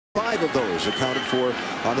5 of those accounted for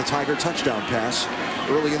on the Tiger touchdown pass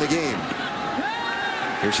early in the game.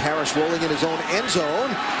 Here's Harris rolling in his own end zone,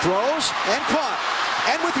 throws and caught.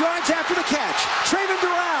 And with yards after the catch, Trayvon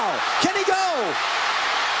Durrell, can he go?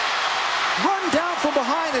 Run down from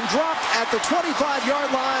behind and dropped at the 25-yard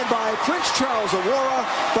line by Prince Charles Awara,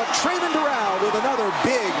 but Trayvon Durrell with another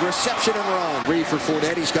big reception and run. 3 for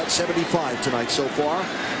Fournette. He's got 75 tonight so far.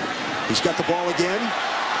 He's got the ball again,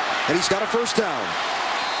 and he's got a first down.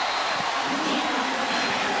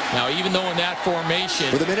 Now, even though in that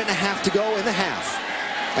formation, with a minute and a half to go in the half,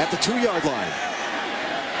 at the 2-yard line.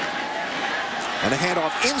 And a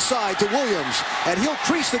handoff inside to Williams, and he'll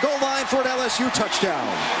crease the goal line for an LSU touchdown.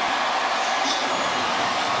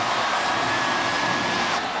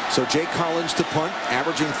 So Jake Collins to punt,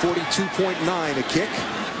 averaging 42.9 a kick.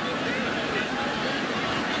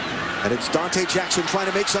 And it's Dante Jackson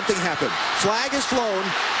trying to make something happen. Flag is flown.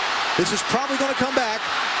 This is probably going to come back.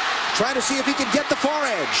 Trying to see if he can get the far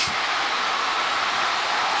edge.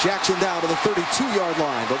 Jackson down to the 32-yard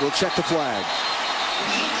line, but we'll check the flag.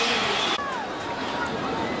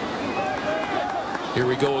 Here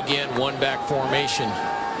we go again, one-back formation.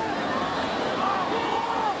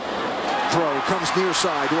 Throw comes near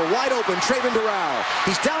side to a wide open Trayvon Durrell.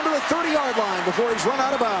 He's down to the 30-yard line before he's run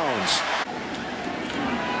out of bounds.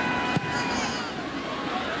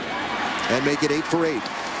 And make it 8 for 8.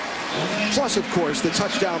 Plus, of course, the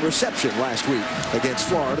touchdown reception last week against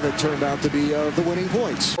Florida that turned out to be the winning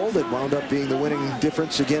points. That wound up being the winning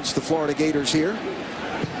difference against the Florida Gators here.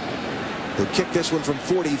 They kicked this one from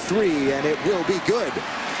 43, and it will be good.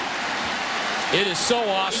 It is so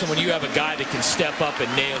awesome when you have a guy that can step up and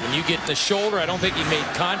nail. When you get the shoulder, I don't think he made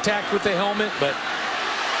contact with the helmet, but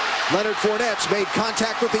Leonard Fournette's made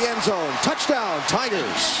contact with the end zone. Touchdown,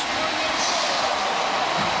 Tigers.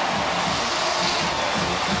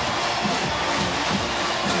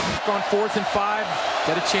 On 4th and 5,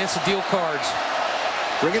 got a chance to deal cards.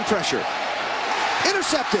 Bringing pressure.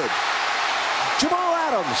 Intercepted. Jamal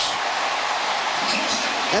Adams.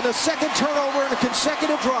 And the second turnover in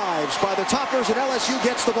consecutive drives by the Toppers, and LSU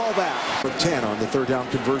gets the ball back. With 10 on the 3rd down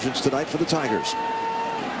conversions tonight for the Tigers.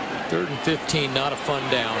 3rd and 15, not a fun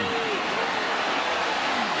down.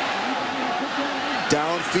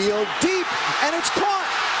 Downfield, deep, and it's caught.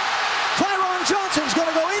 Tyron Johnson's going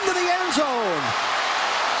to go into the end zone.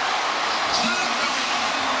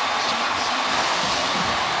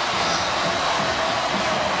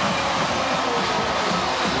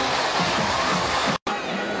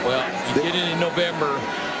 Get in November,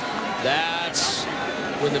 that's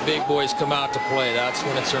when the big boys come out to play. That's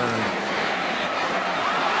when it's earned.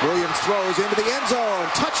 Williams throws into the end zone.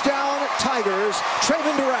 Touchdown, Tigers.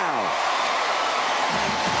 Trayvon Durrell.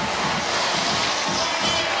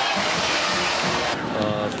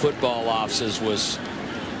 Football offices was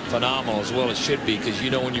phenomenal, as well as should be, because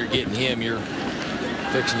you know when you're getting him, you're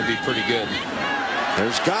fixing to be pretty good.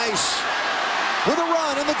 There's Geis with a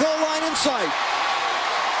run and the goal line in sight.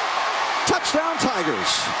 Touchdown,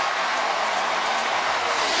 Tigers.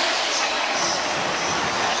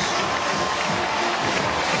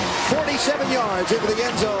 "47 yards into the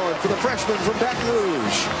end zone for the freshman from Baton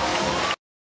Rouge.